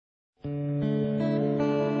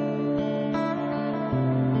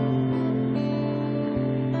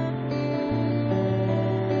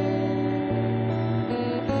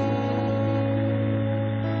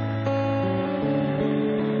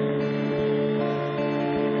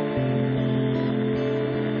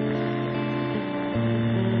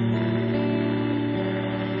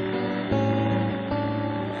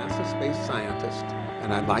scientist,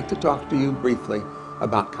 and I'd like to talk to you briefly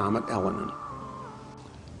about Comet Elenin.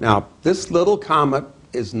 Now, this little comet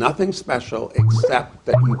is nothing special except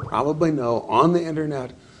that you probably know on the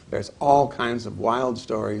internet there's all kinds of wild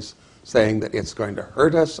stories saying that it's going to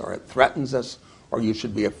hurt us or it threatens us or you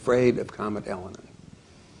should be afraid of Comet Elenin.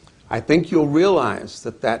 I think you'll realize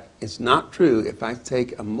that that is not true if I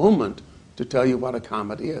take a moment to tell you what a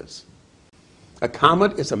comet is. A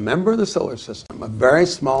comet is a member of the solar system, a very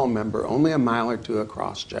small member, only a mile or two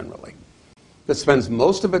across generally, that spends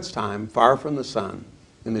most of its time far from the sun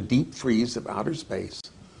in the deep freeze of outer space,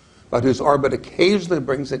 but whose orbit occasionally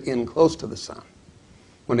brings it in close to the sun.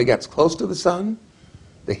 When it gets close to the sun,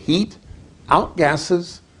 the heat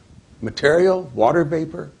outgasses material, water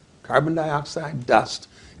vapor, carbon dioxide, dust,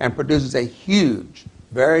 and produces a huge,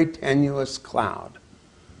 very tenuous cloud,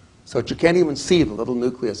 so that you can't even see the little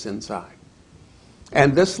nucleus inside.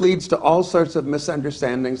 And this leads to all sorts of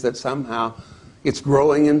misunderstandings that somehow it's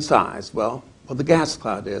growing in size. Well, the gas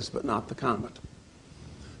cloud is, but not the comet.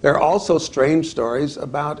 There are also strange stories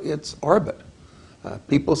about its orbit.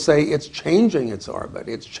 People say it's changing its orbit,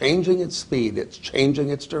 it's changing its speed, it's changing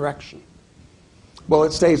its direction. Well,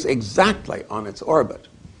 it stays exactly on its orbit.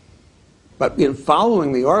 But in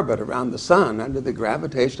following the orbit around the sun, under the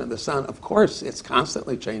gravitation of the sun, of course, it's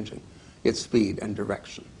constantly changing its speed and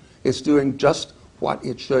direction. It's doing just what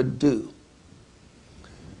it should do.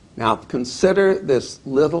 Now, consider this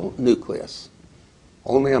little nucleus,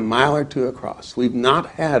 only a mile or two across. We've not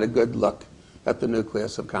had a good look at the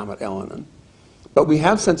nucleus of Comet Elenin, but we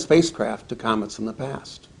have sent spacecraft to comets in the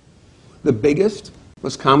past. The biggest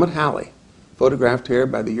was Comet Halley, photographed here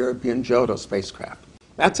by the European Giotto spacecraft.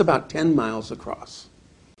 That's about 10 miles across.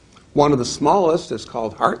 One of the smallest is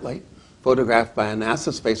called Hartley, photographed by a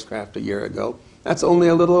NASA spacecraft a year ago. That's only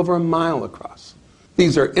a little over a mile across.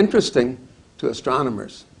 These are interesting to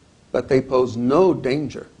astronomers, but they pose no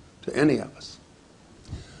danger to any of us.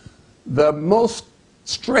 The most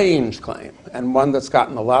strange claim, and one that's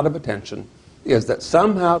gotten a lot of attention, is that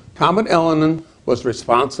somehow Comet Elenin was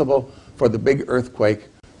responsible for the big earthquake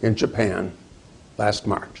in Japan last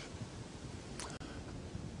March.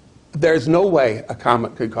 There's no way a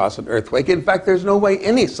comet could cause an earthquake. In fact, there's no way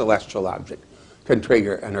any celestial object can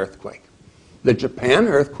trigger an earthquake. The Japan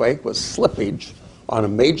earthquake was slippage on a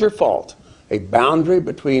major fault, a boundary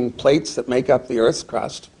between plates that make up the Earth's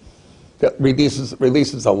crust that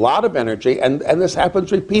releases a lot of energy, and this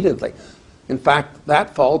happens repeatedly. In fact,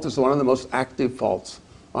 that fault is one of the most active faults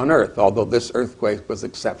on Earth, although this earthquake was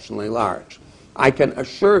exceptionally large. I can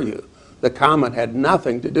assure you the comet had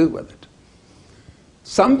nothing to do with it.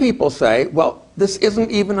 Some people say, well, this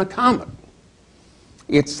isn't even a comet.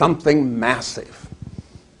 It's something massive.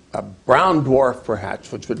 A brown dwarf,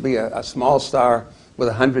 perhaps, which would be a small star with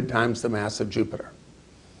 100 times the mass of Jupiter.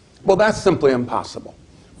 Well, that's simply impossible.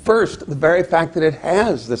 First, the very fact that it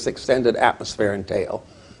has this extended atmosphere and tail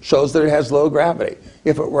shows that it has low gravity.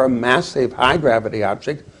 If it were a massive high-gravity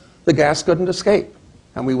object, the gas couldn't escape,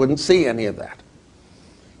 and we wouldn't see any of that.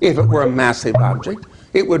 If it were a massive object,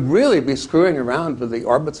 it would really be screwing around with the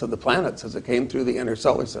orbits of the planets as it came through the inner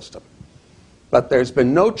solar system. But there's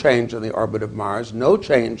been no change in the orbit of Mars, no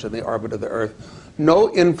change in the orbit of the Earth,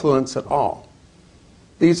 no influence at all.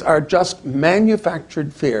 These are just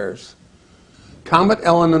manufactured fears. Comet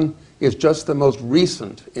Elenin is just the most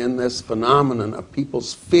recent in this phenomenon of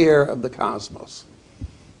people's fear of the cosmos.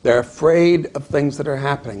 They're afraid of things that are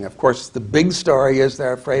happening. Of course, the big story is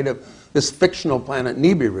they're afraid of this fictional planet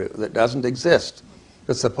Nibiru that doesn't exist,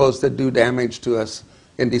 that's supposed to do damage to us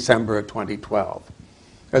in December of 2012.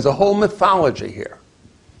 There's a whole mythology here.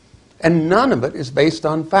 And none of it is based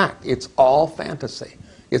on fact. It's all fantasy.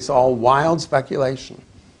 It's all wild speculation.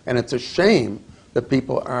 And it's a shame that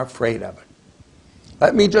people are afraid of it.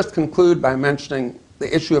 Let me just conclude by mentioning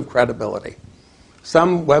the issue of credibility.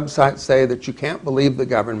 Some websites say that you can't believe the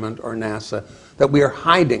government or NASA, that we are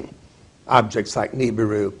hiding objects like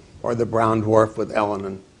Nibiru or the brown dwarf with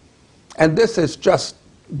Elenin. And this is just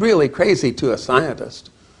really crazy to a scientist,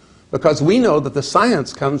 because we know that the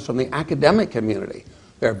science comes from the academic community.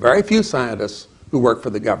 There are very few scientists who work for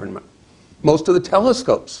the government. Most of the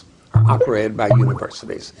telescopes are operated by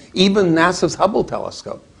universities. Even NASA's Hubble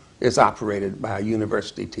telescope is operated by a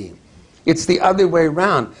university team. It's the other way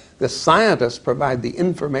around. The scientists provide the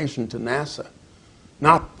information to NASA,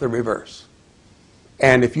 not the reverse.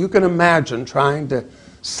 And if you can imagine trying to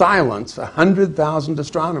silence 100,000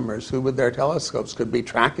 astronomers who with their telescopes could be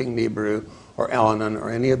tracking Nibiru or Elenin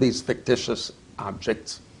or any of these fictitious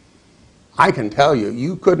objects, I can tell you,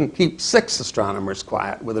 you couldn't keep 6 astronomers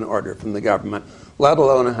quiet with an order from the government, let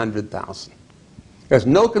alone 100,000. There's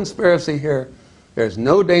no conspiracy here. There's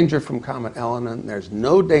no danger from Comet Elenin. There's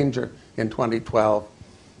no danger in 2012.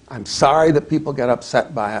 I'm sorry that people get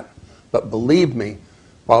upset by it, but believe me,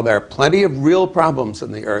 while there are plenty of real problems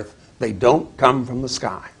in the Earth, they don't come from the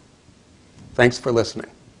sky. Thanks for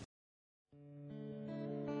listening.